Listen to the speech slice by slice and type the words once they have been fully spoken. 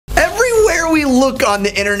Whenever we look on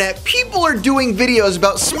the internet, people are doing videos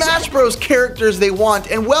about Smash Bros characters they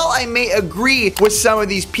want, and while I may agree with some of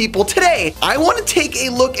these people, today I want to take a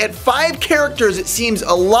look at 5 characters it seems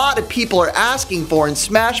a lot of people are asking for in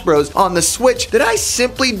Smash Bros on the Switch that I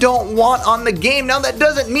simply don't want on the game. Now that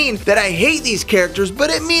doesn't mean that I hate these characters, but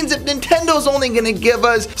it means if Nintendo's only going to give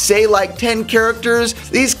us, say, like 10 characters,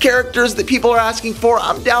 these characters that people are asking for,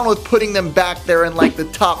 I'm down with putting them back there in like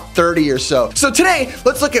the top 30 or so. So today,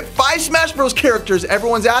 let's look at 5 Smash Bros characters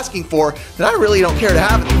everyone's asking for that I really don't care to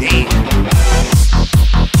have in the game.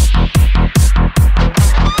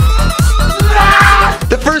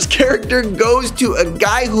 The first character goes to a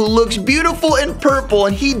guy who looks beautiful in purple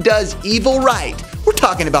and he does evil right. We're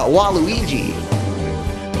talking about Waluigi.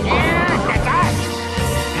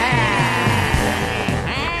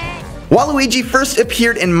 Waluigi first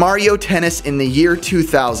appeared in Mario Tennis in the year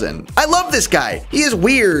 2000. I love this guy. He is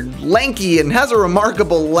weird, lanky, and has a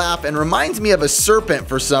remarkable laugh and reminds me of a serpent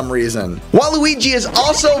for some reason. Waluigi is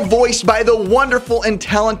also voiced by the wonderful and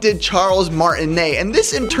talented Charles Martinet, and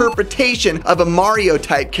this interpretation of a Mario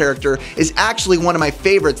type character is actually one of my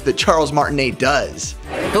favorites that Charles Martinet does.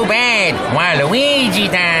 Too bad, Waluigi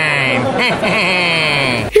time.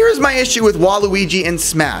 Here's my issue with Waluigi in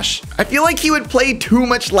Smash. I feel like he would play too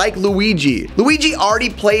much like Luigi. Luigi already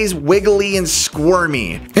plays wiggly and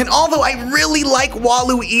squirmy. And although I really like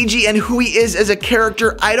Waluigi and who he is as a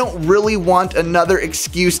character, I don't really want another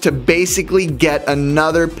excuse to basically get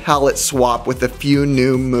another palette swap with a few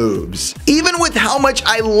new moves. Even with how much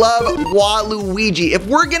I love Waluigi, if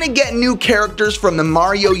we're gonna get new characters from the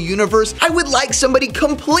Mario universe, I would like somebody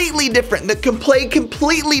completely different that can play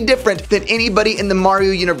completely different than anybody in the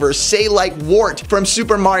Mario universe. Say like Wart from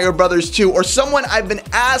Super Mario Bros. 2, or someone I've been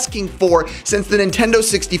asking for since the Nintendo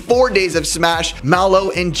 64 days of Smash,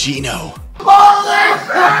 Mallow and Gino.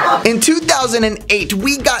 In 2008,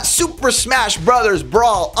 we got Super Smash Bros.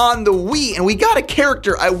 Brawl on the Wii, and we got a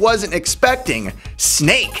character I wasn't expecting,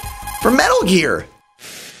 Snake, from Metal Gear.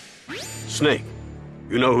 Snake,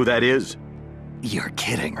 you know who that is? You're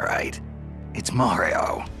kidding, right? It's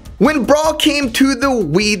Mario. When Brawl came to the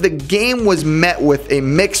Wii, the game was met with a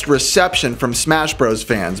mixed reception from Smash Bros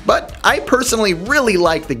fans, but I personally really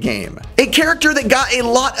liked the game. A character that got a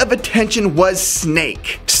lot of attention was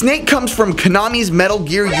Snake. Snake comes from Konami's Metal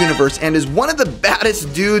Gear universe and is one of the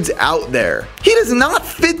baddest dudes out there. He does not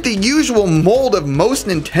fit the usual mold of most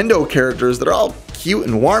Nintendo characters that are all cute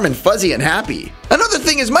and warm and fuzzy and happy. Another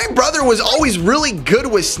thing is my brother was always really good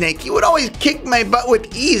with Snake. He would always kick my butt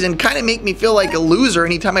with ease and kind of make me feel like a loser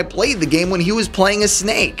anytime I played the game when he was playing as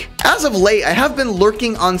Snake. As of late, I have been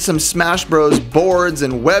lurking on some Smash Bros boards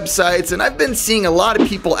and websites, and I've been seeing a lot of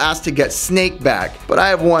people ask to get Snake back, but I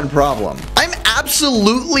have one problem. I'm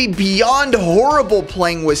absolutely beyond horrible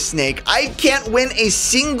playing with Snake. I can't win a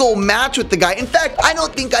single match with the guy. In fact, I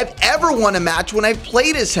don't think I've ever won a match when I've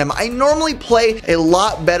played as him. I normally play a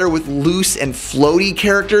lot better with loose and floaty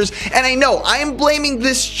characters, and I know I am blaming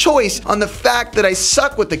this choice on the fact that I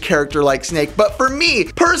suck with a character like Snake, but for me,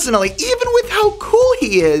 personally, even with how cool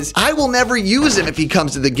he is, I will never use him if he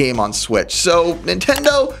comes to the game on Switch. So,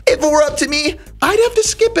 Nintendo, if it were up to me, I'd have to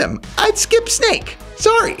skip him. I'd skip Snake.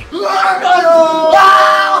 Sorry.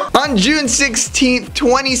 On June 16th,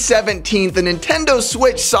 2017, the Nintendo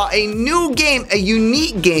Switch saw a new game, a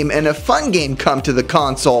unique game, and a fun game come to the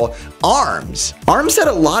console, ARMS. ARMS had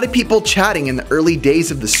a lot of people chatting in the early days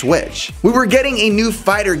of the Switch. We were getting a new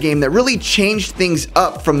fighter game that really changed things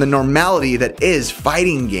up from the normality that is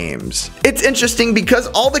fighting games. It's interesting because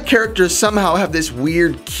all the characters somehow have this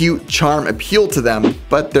weird, cute charm appeal to them,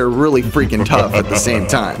 but they're really freaking tough at the same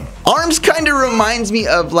time. ARMS kind of reminds me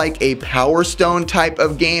of like a Power Stone type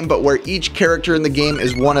of game, but where each character in the game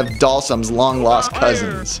is one of Dalsum's long lost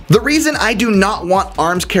cousins. The reason I do not want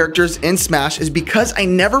ARMS characters in Smash is because I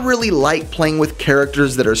never really like playing with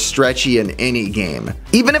characters that are stretchy in any game.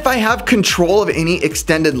 Even if I have control of any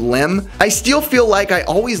extended limb, I still feel like I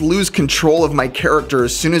always lose control of my character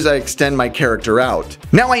as soon as I extend my character out.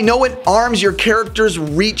 Now I know in ARMS your character's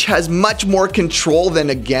reach has much more control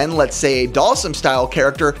than, again, let's say a Dalsum style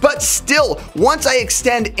character, but still, once I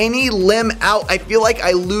extend any limb out, I feel like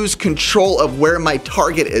I lose control of where my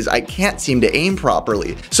target is. I can't seem to aim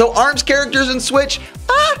properly. So ARMS characters in Switch,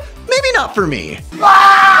 maybe not for me.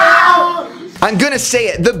 I'm gonna say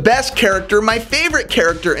it, the best character, my favorite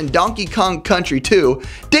character in Donkey Kong Country 2,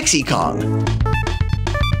 Dixie Kong.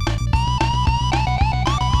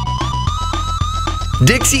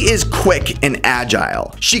 Dixie is quick and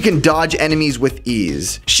agile. She can dodge enemies with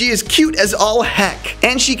ease. She is cute as all heck,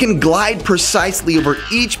 and she can glide precisely over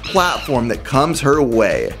each platform that comes her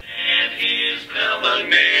way.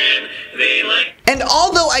 And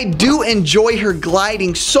although I do enjoy her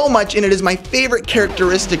gliding so much and it is my favorite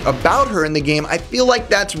characteristic about her in the game, I feel like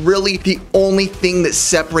that's really the only thing that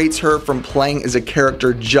separates her from playing as a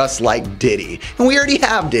character just like Diddy. And we already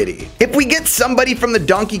have Diddy. If we get somebody from the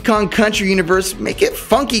Donkey Kong Country universe, make it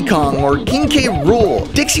Funky Kong or King K.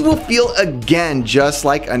 Rool. Dixie will feel again just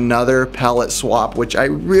like another palette swap, which I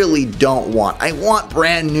really don't want. I want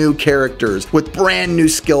brand new characters with brand new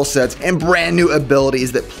skill sets and brand new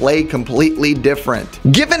abilities that play completely different.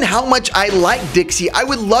 Given how much I like Dixie, I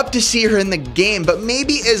would love to see her in the game, but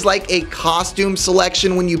maybe as like a costume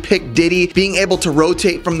selection when you pick Diddy, being able to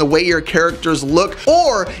rotate from the way your characters look,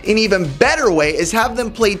 or an even better way is have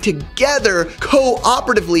them play together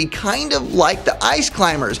cooperatively, kind of like the Ice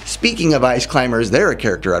Climbers. Speaking of Ice Climbers, they're a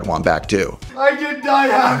character I'd want back too. I did die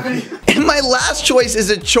happy. And my last choice is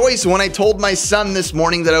a choice when I told my son this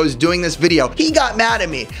morning that I was doing this video. He got mad at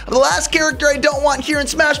me. The last character I don't want here in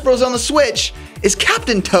Smash Bros. On the Switch is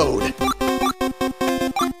Captain Toad.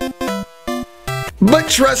 But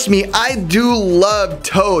trust me, I do love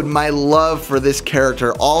Toad. My love for this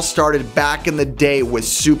character all started back in the day with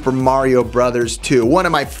Super Mario Bros. 2, one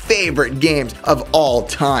of my favorite games of all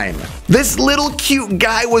time. This little cute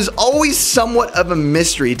guy was always somewhat of a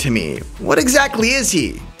mystery to me. What exactly is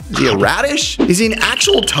he? Is he a radish? Is he an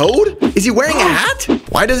actual toad? Is he wearing a hat?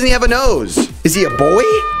 Why doesn't he have a nose? Is he a boy?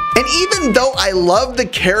 And even though I love the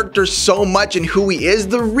character so much and who he is,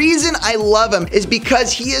 the reason I love him is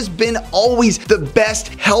because he has been always the best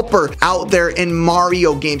helper out there in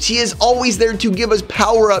Mario games. He is always there to give us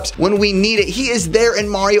power-ups when we need it. He is there in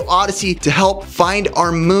Mario Odyssey to help find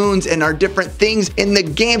our moons and our different things in the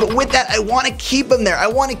game. But with that, I want to keep him there. I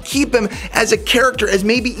want to keep him as a character, as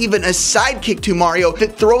maybe even a sidekick to Mario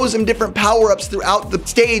that throws him different power-ups throughout the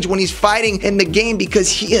stage when he's fighting in the game,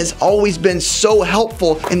 because he has always been so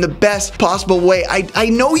helpful in the best possible way. I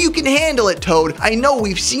know you can handle it, Toad. I know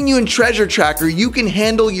we've seen you in Treasure Tracker. You can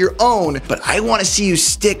handle your own, but I want to see you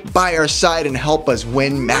stick by our side and help us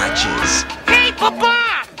win matches. Hey,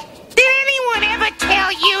 Papa! Did anyone ever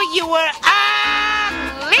tell you you were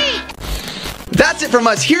ugly? That's it from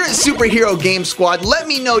us here at Superhero Game Squad. Let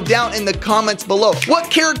me know down in the comments below, what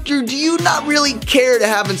character do you not really care to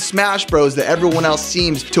have in Smash Bros that everyone else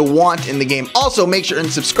seems to want in the game? Also, make sure and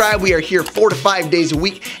subscribe. We are here 4 to 5 days a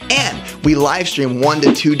week, and we live stream 1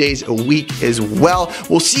 to 2 days a week as well.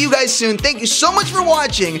 We'll see you guys soon. Thank you so much for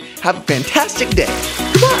watching. Have a fantastic day.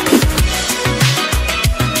 Goodbye.